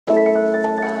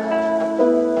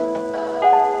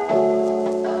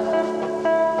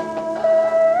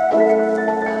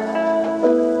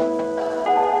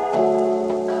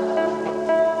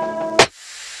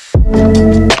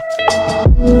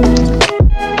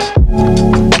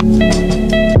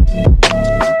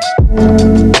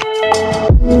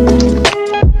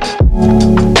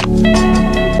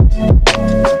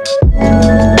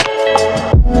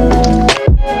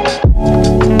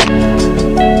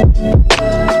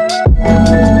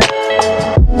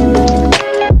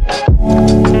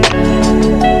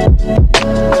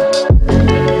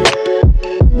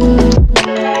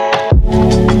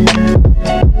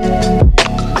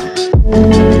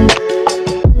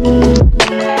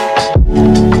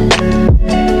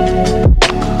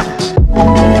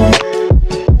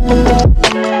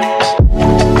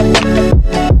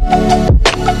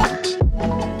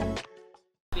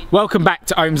Welcome back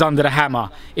to Homes Under the Hammer.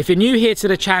 If you're new here to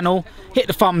the channel, hit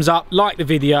the thumbs up, like the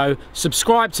video,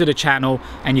 subscribe to the channel,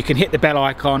 and you can hit the bell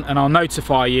icon and I'll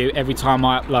notify you every time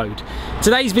I upload.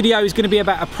 Today's video is going to be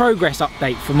about a progress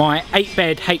update for my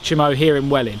 8-bed HMO here in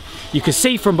Welling. You can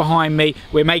see from behind me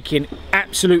we're making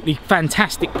absolutely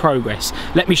fantastic progress.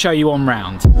 Let me show you on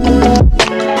round.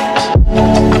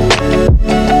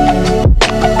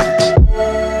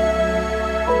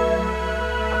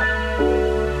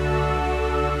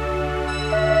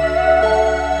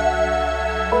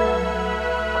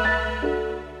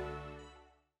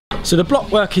 So the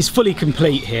block work is fully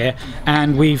complete here,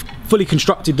 and we've fully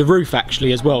constructed the roof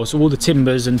actually as well. So all the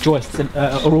timbers and joists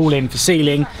are all in for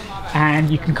ceiling, and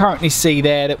you can currently see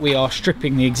there that we are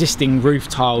stripping the existing roof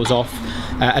tiles off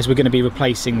as we're going to be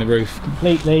replacing the roof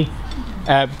completely.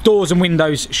 Doors and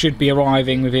windows should be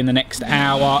arriving within the next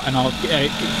hour, and I'll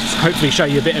hopefully show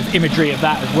you a bit of imagery of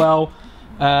that as well.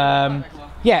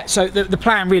 Yeah, so the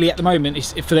plan really at the moment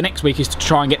is for the next week is to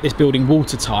try and get this building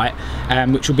watertight,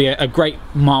 which will be a great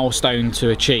milestone to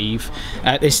achieve.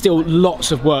 There's still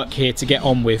lots of work here to get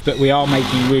on with, but we are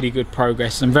making really good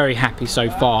progress. I'm very happy so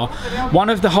far.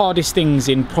 One of the hardest things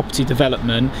in property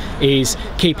development is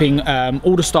keeping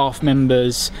all the staff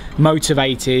members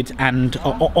motivated and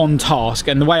on task,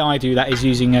 and the way I do that is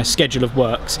using a schedule of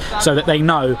works so that they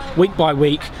know week by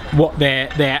week what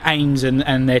their aims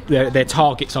and their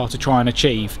targets are to try and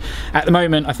achieve. At the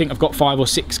moment I think I've got 5 or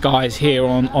 6 guys here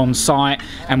on site,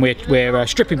 and we're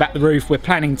stripping back the roof. We're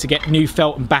planning to get new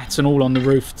felt and batten all on the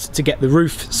roof to get the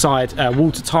roof side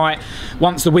watertight.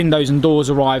 Once the windows and doors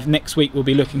arrive next week, we'll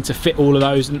be looking to fit all of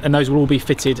those, and those will all be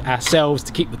fitted ourselves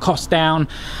to keep the cost down.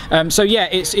 So yeah,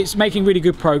 it's making really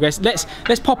good progress. Let's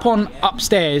pop on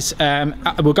upstairs.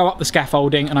 We'll go up the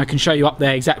scaffolding and I can show you up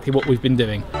there exactly what we've been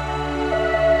doing.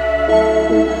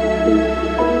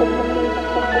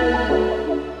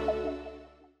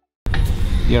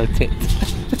 You're a tit.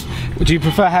 Would you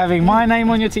prefer having my name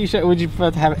on your t-shirt, or would you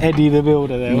prefer to have Eddie the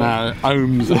Builder there? No,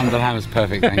 Homes Under the Hammer's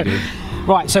perfect, thank you.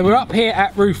 Right, so we're up here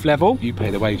at roof level. You pay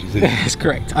the wages, isn't it? That's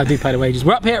correct, I do pay the wages.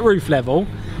 We're up here at roof level,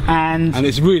 and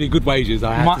it's really good wages,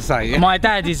 I have to say. Yeah? My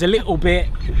dad is a little bit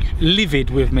livid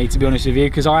with me, to be honest with you,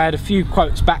 because I had a few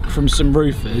quotes back from some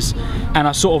roofers, and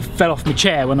I sort of fell off my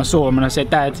chair when I saw them, and I said,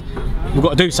 Dad, we've got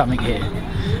to do something here.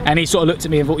 And he sort of looked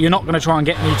at me and thought, you're not going to try and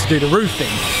get me to do the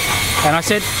roofing. And I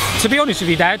said, to be honest with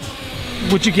you, Dad,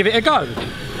 would you give it a go?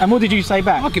 And what did you say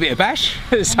back? I'll give it a bash.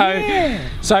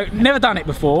 So never done it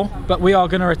before, but we are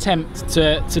going to attempt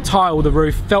to tile the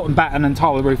roof, felt and batten and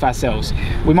tile the roof ourselves.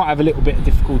 We might have a little bit of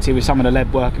difficulty with some of the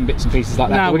lead work and bits and pieces like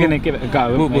that, but we're going to give it a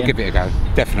go. We'll give it a go,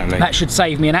 definitely. That should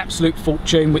save me an absolute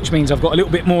fortune, which means I've got a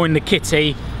little bit more in the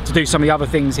kitty to do some of the other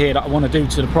things here that I want to do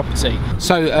to the property.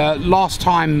 So last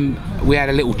time we had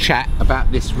a little chat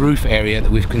about this roof area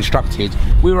that we've constructed.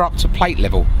 We were up to plate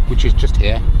level, which is just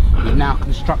here. We've now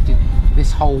constructed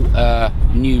this whole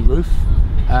new roof,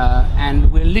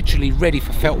 and we're literally ready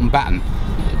for felt and batten.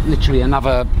 Literally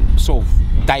another sort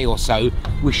of day or so,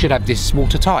 we should have this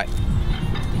watertight.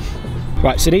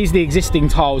 Right, so these are the existing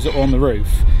tiles that are on the roof,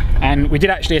 and we did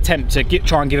actually attempt to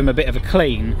try and give them a bit of a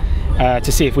clean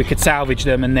to see if we could salvage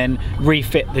them and then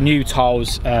refit the new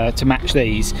tiles to match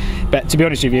these. But to be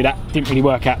honest with you, that didn't really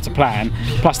work out to plan.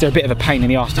 Plus they're a bit of a pain in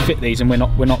the arse to fit these, and we're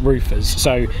not roofers,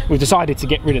 so we've decided to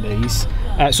get rid of these.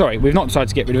 Sorry, we've not decided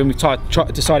to get rid of them.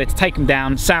 We've decided to take them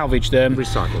down, salvage them,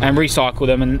 recycle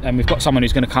them, and we've got someone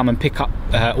who's going to come and pick up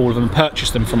all of them and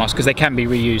purchase them from us, because they can be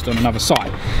reused on another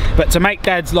site. But to make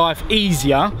Dad's life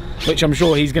easier, which I'm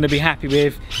sure he's going to be happy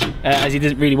with, as he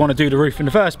didn't really want to do the roof in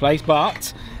the first place,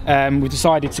 but we've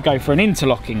decided to go for an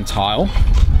interlocking tile,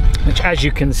 which, as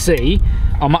you can see,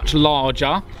 are much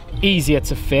larger, easier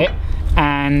to fit,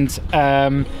 and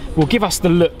will give us the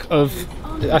look of,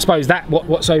 I suppose, that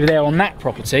what's over there on that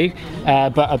property,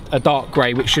 but a dark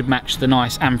grey, which should match the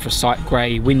nice anthracite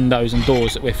grey windows and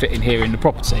doors that we're fitting here in the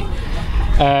property.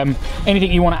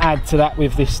 Anything you want to add to that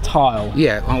with this tile?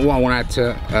 Yeah, what I want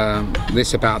to add to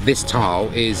this about this tile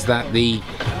is that the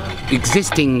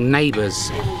existing neighbours'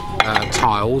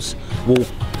 tiles will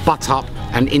butt up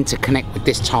and interconnect with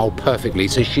this tile perfectly,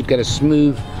 so you should get a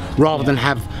smooth, rather than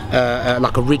have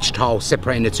like a ridge tile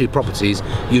separating the two properties,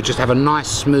 you just have a nice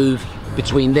smooth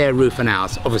between their roof and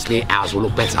ours. Obviously ours will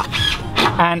look better.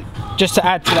 And just to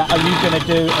add to that, are you going to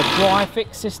do a dry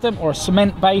fix system or a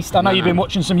cement based? I know you've been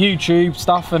watching some YouTube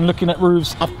stuff and looking at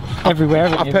roofs everywhere.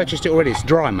 I've purchased it already. It's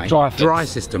dry, mate. Dry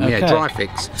system, okay. Yeah, dry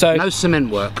fix. So no cement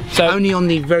work. So only on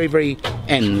the very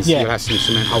ends you have some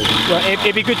cement holding. Well,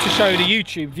 it'd be good to show the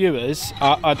YouTube viewers.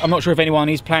 I'm not sure if anyone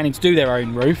is planning to do their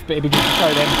own roof, but it'd be good to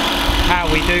show them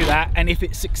how we do that and if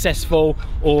it's successful,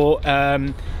 or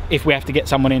if we have to get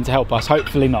someone in to help us.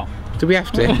 Hopefully not. Do we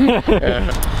have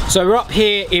to? So we're up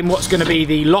here in what's going to be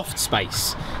the loft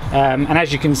space. And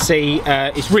as you can see,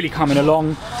 it's really coming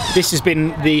along. This has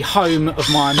been the home of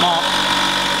my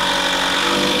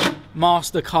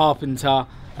master carpenter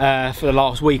for the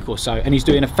last week or so, and he's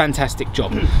doing a fantastic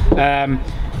job.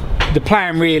 The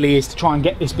plan really is to try and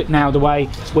get this bit nailed away.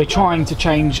 We're trying to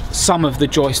change some of the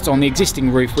joists on the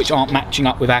existing roof which aren't matching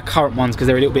up with our current ones because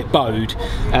they're a little bit bowed.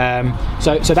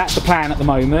 So that's the plan at the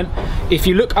moment. If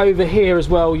you look over here as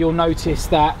well, you'll notice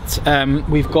that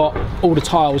we've got all the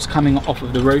tiles coming off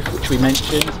of the roof, which we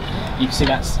mentioned. You can see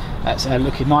that's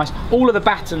looking nice. All of the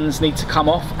battens need to come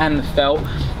off, and the felt,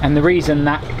 and the reason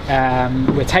that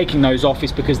we're taking those off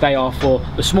is because they are for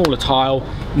the smaller tile.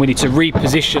 We need to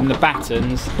reposition the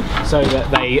battens so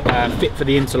that they fit for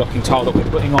the interlocking tile that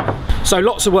we're putting on. So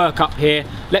lots of work up here.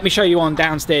 Let me show you on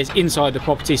downstairs inside the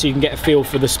property so you can get a feel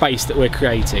for the space that we're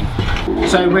creating.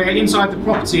 So we're inside the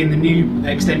property in the new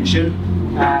extension.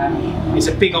 It's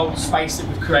a big old space that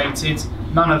we've created.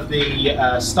 None of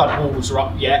the stud walls are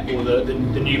up yet, or the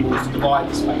new walls to divide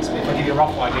the space. But if I give you a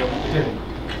rough idea of what we're doing.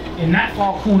 In that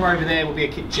far corner over there will be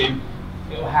a kitchen.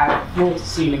 It will have floor to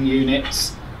ceiling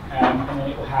units, and then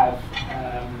it will have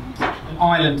an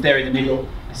island there in the middle,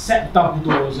 a set of double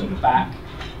doors at the back,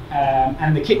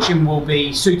 and the kitchen will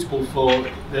be suitable for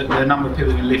the number of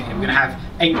people that are going to live here. We're going to have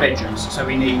 8 bedrooms, so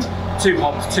we need 2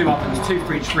 hobs, 2 ovens, 2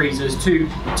 fridge freezers, two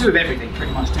of everything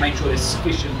pretty much, to make sure there's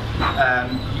sufficient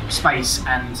space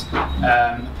and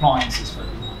appliances for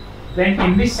everyone. Then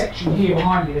in this section here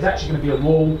behind me, there's actually going to be a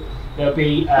wall. There'll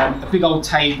be a big old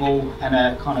table and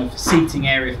a kind of seating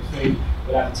area for food.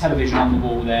 We'll have a television on the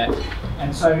wall there.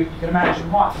 And so you can imagine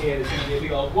right here there's going to be a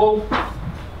big old wall.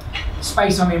 The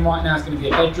space I'm in right now is going to be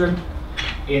a bedroom.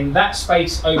 In that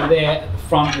space over there at the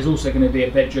front there's also going to be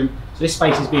a bedroom. So this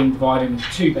space is being divided into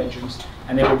 2 bedrooms,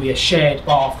 and there will be a shared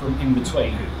bathroom in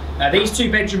between. Now these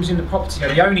 2 bedrooms in the property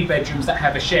are the only bedrooms that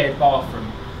have a shared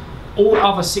bathroom. All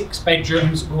other 6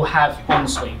 bedrooms will have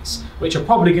en-suites, which are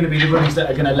probably going to be the rooms that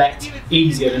are going to let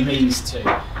easier than these 2.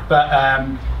 But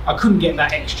I couldn't get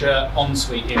that extra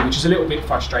ensuite in, which is a little bit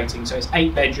frustrating. So it's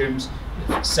 8 bedrooms,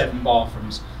 7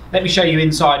 bathrooms. Let me show you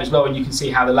inside as well, and you can see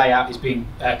how the layout is being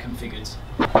configured.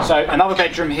 So another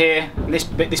bedroom here. This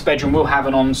bedroom will have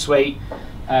an ensuite.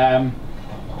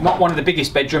 Not one of the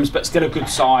biggest bedrooms, but still a good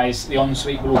size. The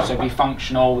ensuite will also be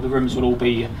functional. The rooms will all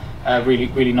be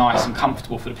really nice and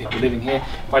comfortable for the people living here.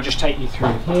 If I just take you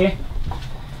through here.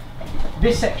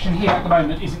 This section here at the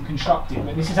moment isn't constructed,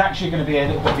 but this is actually going to be a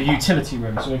little bit of a utility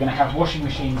room. So we're going to have washing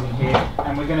machines in here,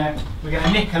 and we're going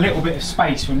to nick a little bit of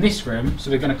space from this room.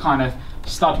 So we're going to kind of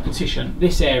stud partition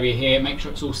this area here, make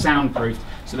sure it's all soundproofed,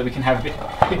 so that we can have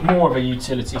a bit more of a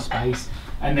utility space.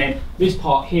 And then this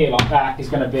part here, like that, is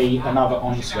going to be another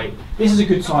ensuite. This is a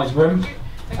good sized room.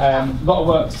 A lot of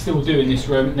work to still do in this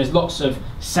room. And there's lots of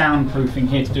soundproofing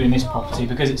here to do in this property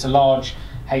because it's a large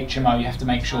HMO. You have to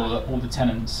make sure that all the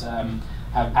tenants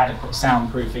have adequate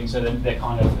soundproofing so that they're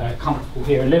kind of comfortable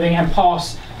here and living, and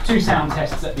pass 2 sound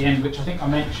tests at the end, which I think I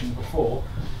mentioned before.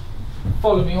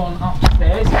 Follow me on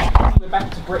upstairs. We're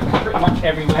back to brick pretty much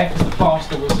everywhere because the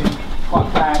plaster was in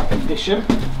quite bad condition.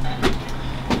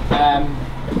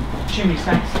 Chimney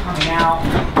stacks coming out.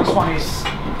 This one is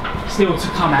still to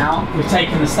come out. We've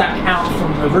taken the stack out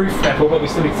from the roof level, but we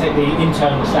still need to take the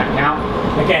internal stack out.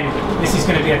 Again, this is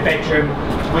going to be a bedroom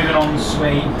with an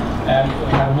ensuite. It'll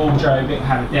have a wardrobe, it'll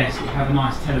have a desk, it'll have a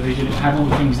nice television, it'll have all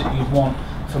the things that you'd want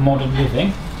for modern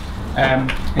living.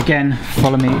 Again,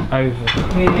 follow me over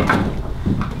here.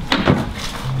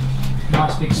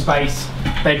 Nice big space,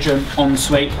 bedroom,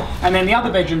 ensuite. And then the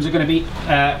other bedrooms are going to be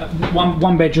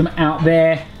one bedroom out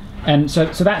there. And so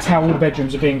that's how all the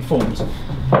bedrooms are being formed.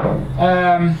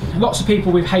 Lots of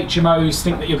people with HMOs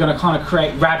think that you're going to kind of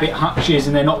create rabbit hutches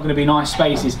and they're not going to be nice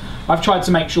spaces. I've tried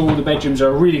to make sure all the bedrooms are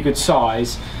a really good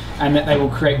size and that they will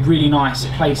create really nice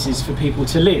places for people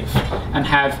to live and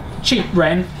have cheap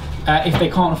rent if they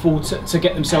can't afford to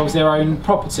get themselves their own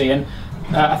property. And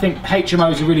I think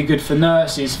HMOs are really good for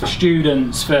nurses, for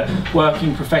students, for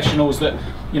working professionals that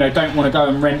don't want to go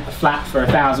and rent a flat for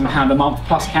 £1,000 a month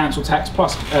plus council tax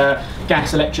plus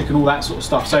gas, electric and all that sort of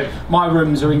stuff. So my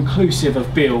rooms are inclusive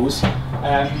of bills,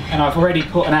 and I've already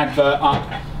put an advert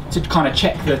up to kind of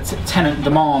check the tenant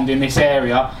demand in this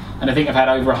area, and I think I've had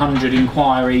over 100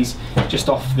 inquiries just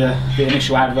off the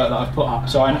initial advert that I've put up.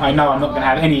 So I know I'm not going to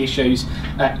have any issues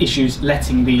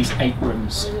letting these 8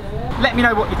 rooms. Let me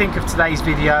know what you think of today's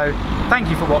video. Thank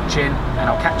you for watching, and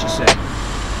I'll catch you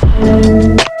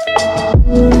soon.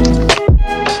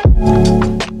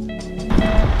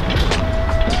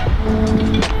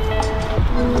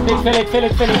 Fill it.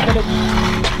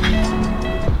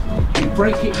 You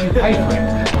break it, you pay for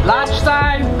it.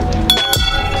 Lunchtime!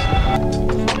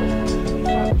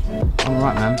 All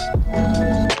right,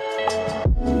 man.